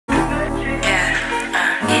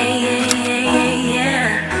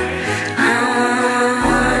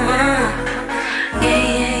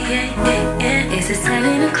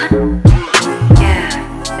You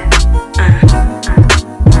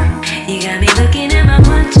got me looking at my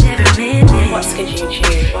watch every minute. What's good,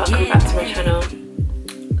 YouTube? Welcome back to my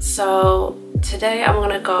channel. So today I'm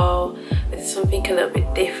gonna go with something a little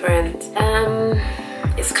bit different.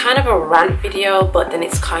 It's kind of a rant video, but then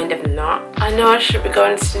it's kind of not. I know I should be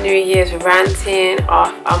going to New Year's ranting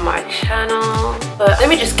off on my channel, but let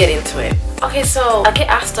me just get into it. Okay, so I get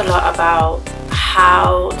asked a lot about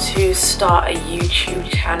how to start a YouTube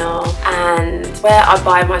channel and where I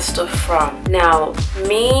buy my stuff from. Now,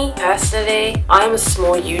 me personally, I'm a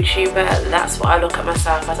small YouTuber. That's what I look at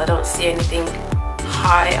myself as. I don't see anything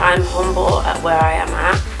high. I'm humble at where I am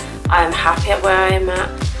at. I'm happy at where I am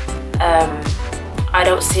at. I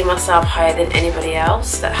don't see myself higher than anybody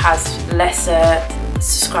else that has lesser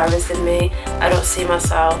subscribers than me. I don't see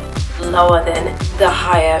myself lower than the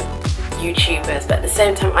higher YouTubers, but at the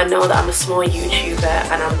same time I know that I'm a small YouTuber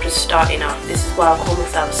and I'm just starting off. This is why I call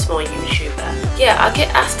myself a small YouTuber. Yeah, I get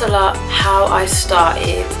asked a lot how I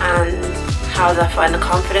started and how did I find the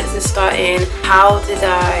confidence in starting, how did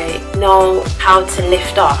I know how to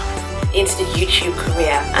lift off into the YouTube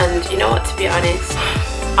career. And you know what, to be honest,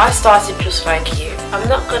 I started just like you. I'm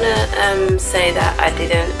not gonna say that I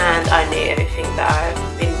didn't and I knew everything that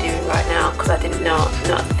I've been doing right now, because I didn't know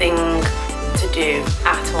nothing to do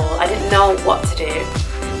at all. I didn't know what to do.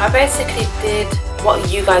 I basically did what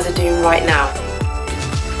you guys are doing right now.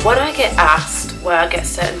 When I get asked where I get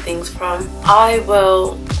certain things from, I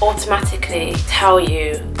will automatically tell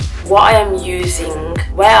you what I am using,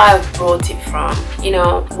 where I've brought it from, you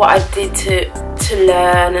know, what I did to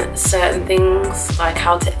learn certain things, like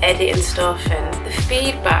how to edit and stuff. And the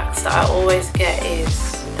feedbacks that I always get is,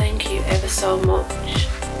 thank you ever so much.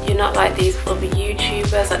 You're not like these other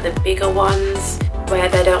YouTubers, like the bigger ones, where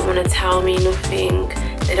they don't want to tell me nothing.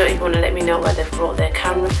 They don't even want to let me know where they've brought their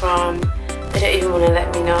camera from. They don't even want to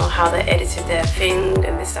let me know how they edited their thing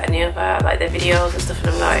and this, that and the other, like their videos and stuff. And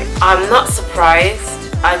I'm like, I'm not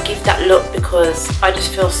surprised. I give that look because I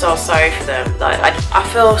just feel so sorry for them. Like I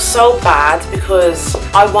feel so bad because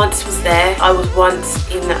I once was there. I was once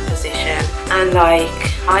in that position, and like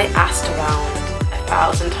I asked around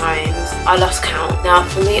 1,000 times. I lost count. Now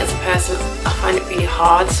for me as a person, I find it really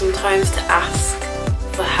hard sometimes to ask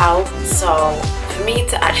for help. So for me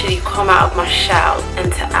to actually come out of my shell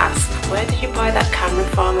and to ask, where did you buy that camera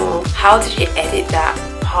from, or how did you edit that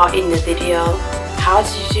part in the video? How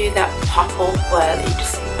did you do that pop-up where you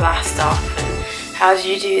just blast off, and how did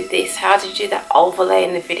you do this? How did you do that overlay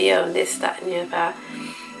in the video and this, that and the other?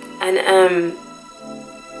 And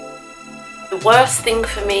the worst thing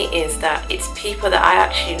for me is that it's people that I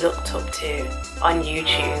actually looked up to on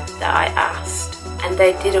YouTube that I asked, and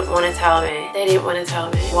they didn't want to tell me. They didn't want to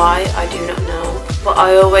tell me. Why? I do not know. But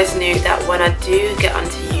I always knew that when I do get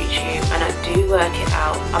onto YouTube and I do work it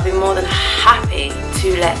out, I'll be more than happy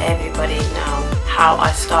to let everybody know how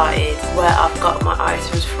I started, where I've got my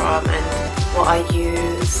items from and what I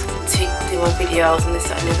use to do my videos and this,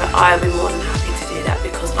 that and the other. I'll be more than happy to do that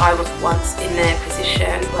because I was once in their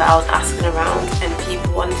position where I was asking around and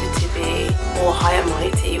people wanted to be more high and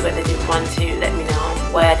mighty, where they didn't want to let me know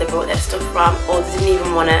where they brought their stuff from, or they didn't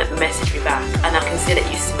even want to message me back. And I can see that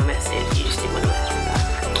you see my message, you just didn't want to message me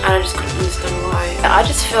back. And I just couldn't understand why. I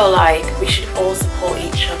just feel like we should all support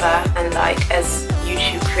each other, and like as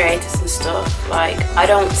YouTube creators and stuff, like I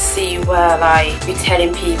don't see where like you're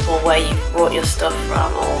telling people where you brought your stuff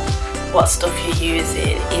from or what stuff you're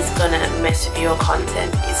using is gonna mess with your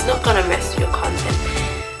content. It's not gonna mess with your content.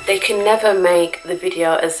 They can never make the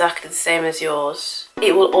video exactly the same as yours.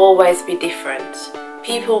 It will always be different.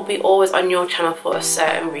 People will be always on your channel for a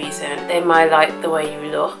certain reason. They might like the way you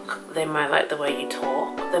look, they might like the way you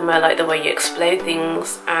talk, they might like the way you explain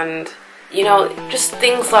things, and you know, just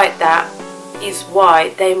things like that is why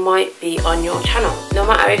they might be on your channel. No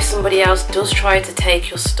matter if somebody else does try to take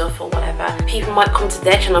your stuff or whatever, people might come to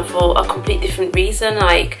their channel for a complete different reason.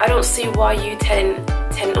 Like, I don't see why you telling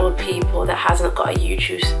 10 other people that hasn't got a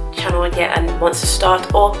YouTube channel yet and wants to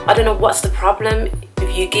start, or I don't know what's the problem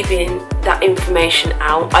with you giving that information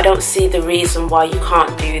out. I don't see the reason why you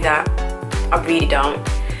can't do that. I really don't,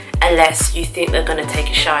 unless you think they're gonna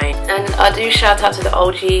take a shine. And I do shout out to the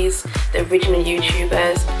OGs, the original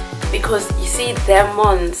YouTubers, because you see them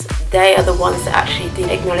ones, they are the ones that actually did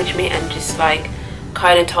acknowledge me and just like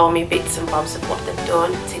kind of told me bits and bobs of what they've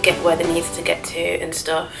done to get where they needs to get to and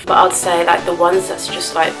stuff. But I'd say like the ones that's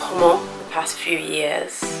just like come up the past few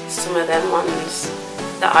years, some of them ones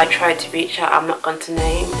that I tried to reach out, I'm not going to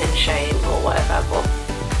name and shame or whatever, but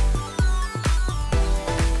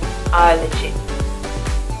I legit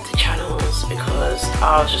the channels because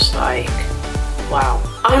I was just like, wow.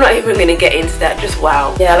 I'm not even gonna get into that, just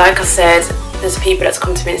wow. Yeah, like I said, there's people that's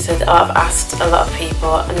come to me and said, oh, I've asked a lot of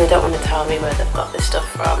people and they don't want to tell me where they've got this stuff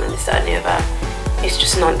from and this, that and the other. It's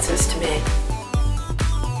just nonsense to me.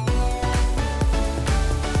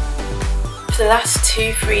 For the last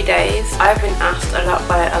 2-3 days, I've been asked a lot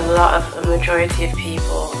by a majority of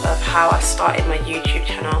people of how I started my YouTube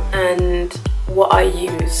channel and what I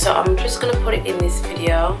use. So I'm just gonna put it in this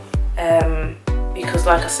video because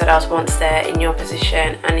like I said, I was once there in your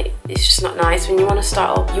position, and it's just not nice when you want to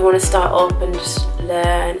start up. You want to start up and just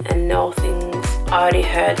learn and know things. I already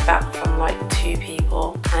heard back from like 2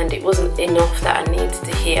 people and it wasn't enough that I needed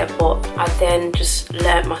to hear, but I then just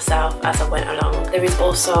learned myself as I went along. There is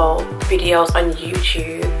also videos on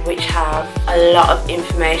YouTube which have a lot of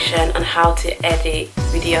information on how to edit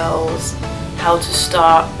videos, how to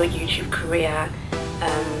start your YouTube career.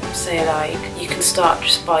 Say like you can start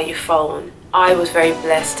just by your phone. I was very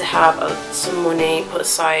blessed to have some money put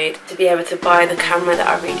aside to be able to buy the camera that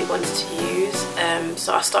I really wanted to use.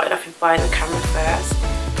 So I started off with buying the camera first,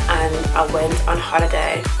 and I went on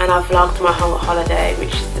holiday and I vlogged my whole holiday,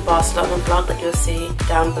 which is the Barcelona vlog that you'll see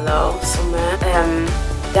down below somewhere.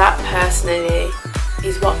 That personally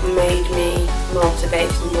is what made me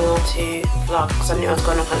motivated more to vlog, because I knew I was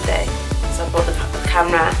going on holiday. So I bought the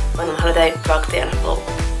camera, went on holiday, vlogged it, and I thought,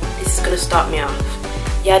 this is going to start me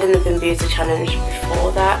off. Yeah, I didn't have been Beauty Challenge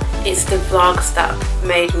before that. It's the vlogs that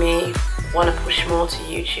made me want to push more to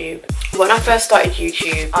YouTube. When I first started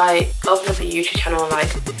YouTube, I opened up a YouTube channel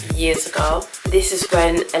like years ago. This is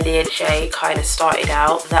when Aaliyah J kind of started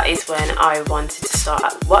out. That is when I wanted to start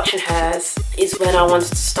watching hers. Is when I wanted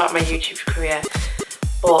to start my YouTube career.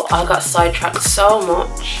 But I got sidetracked so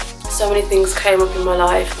much. So many things came up in my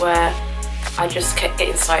life where I just kept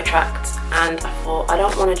getting sidetracked, and I thought, I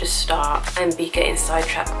don't want to just start and be getting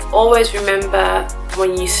sidetracked. Always remember,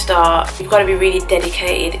 when you start, you've got to be really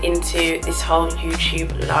dedicated into this whole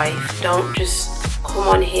YouTube life. Don't just come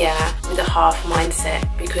on here with a half mindset,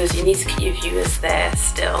 because you need to keep your viewers there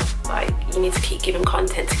still. Like, you need to keep giving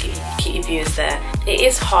content to keep your viewers there. It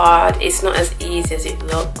is hard, it's not as easy as it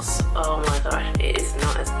looks. Oh my gosh, it is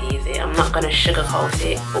not as easy. I'm not gonna sugarcoat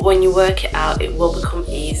it, but when you work it out, it will become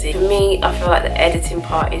easy. For me, I feel like the editing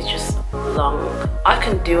part is just long. I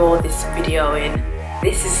can do all this videoing.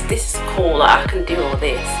 This is cool, like I can do all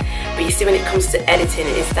this. But you see, when it comes to editing,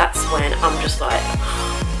 that's when I'm just like,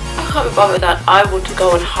 I can't be bothered with that. I would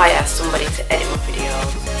go and hire somebody to edit my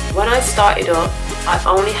videos. When I started up, I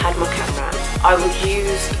only had my camera. I would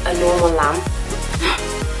use a normal lamp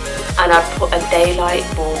and I'd put a daylight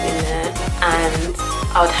bulb in there, and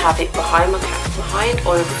I would have it behind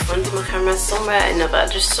or in front of my camera, somewhere or another,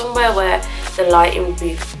 just somewhere where the lighting would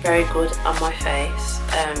be very good on my face.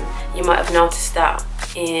 You might have noticed that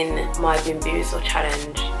in my Bamboozle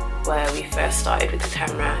challenge where we first started with the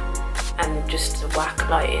camera and just whack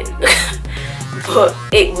lighting. But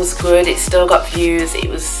it was good, it still got views,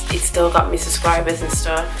 it still got me subscribers and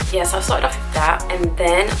stuff. Yes, I started off with that, and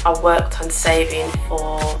then I worked on saving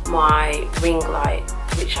for my ring light,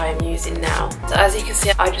 which I am using now. So as you can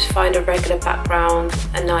see, I just find a regular background,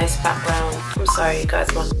 a nice background. I'm sorry you guys,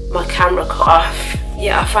 my camera cut off.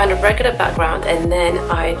 Yeah, I find a regular background, and then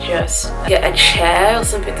I just get a chair or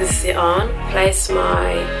something to sit on, place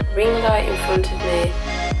my ring light in front of me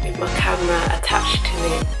with my camera attached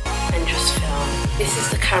to it, and just film. This is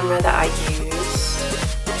the camera that I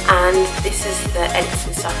use, and this is the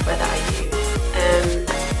editing software that I use.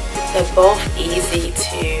 They're both easy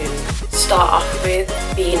to start off with,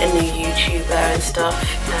 being a new YouTuber and stuff.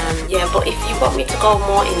 Yeah, but if you want me to go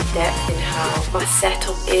more in depth in how my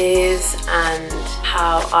setup is and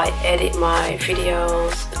how I edit my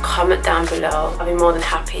videos, comment down below. I'll be more than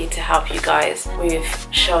happy to help you guys with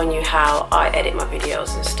showing you how I edit my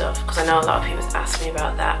videos and stuff, because I know a lot of people ask me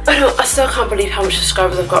about that. I still can't believe how much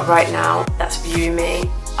subscribers I've got right now that's viewing me.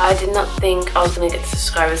 I did not think I was going to get the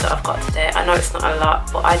subscribers that I've got today. I know it's not a lot,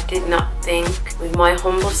 but I did not think, with my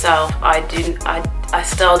humble self, I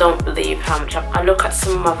still don't believe how much I look at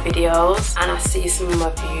some of my videos and I see some of my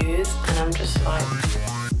views and I'm just like,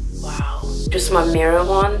 wow. Just my mirror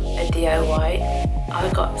one, a DIY,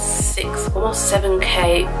 I got almost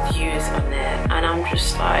 7k views on there, and I'm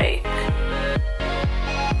just like,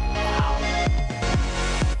 wow.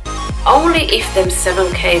 Only if them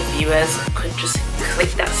 7k viewers could just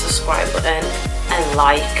click that subscribe button and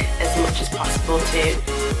like as much as possible too,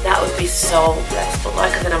 that would be so blessed. But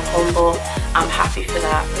like I said, I'm humble, I'm happy for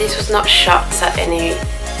that. This was not shots at any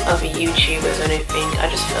other YouTubers or anything. I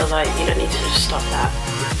just feel like you don't need to just stop that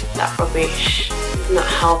rubbish. Not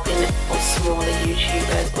helping us smaller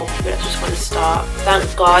YouTubers or people that just want to start.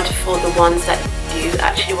 Thank God for the ones that do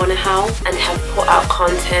actually want to help and have put out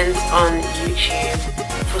content on YouTube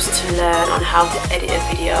for us to learn on how to edit a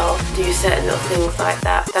video, do certain little things like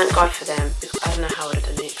that. Thank God for them, because I don't know how I would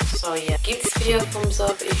have done it. So yeah, give this video a thumbs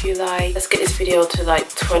up if you like. Let's get this video to like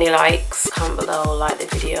 20 likes. Comment below, like the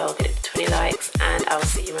video, get it to 20 likes, and I will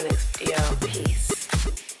see you in my next video. Peace.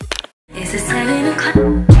 Is it 7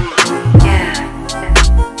 o'clock?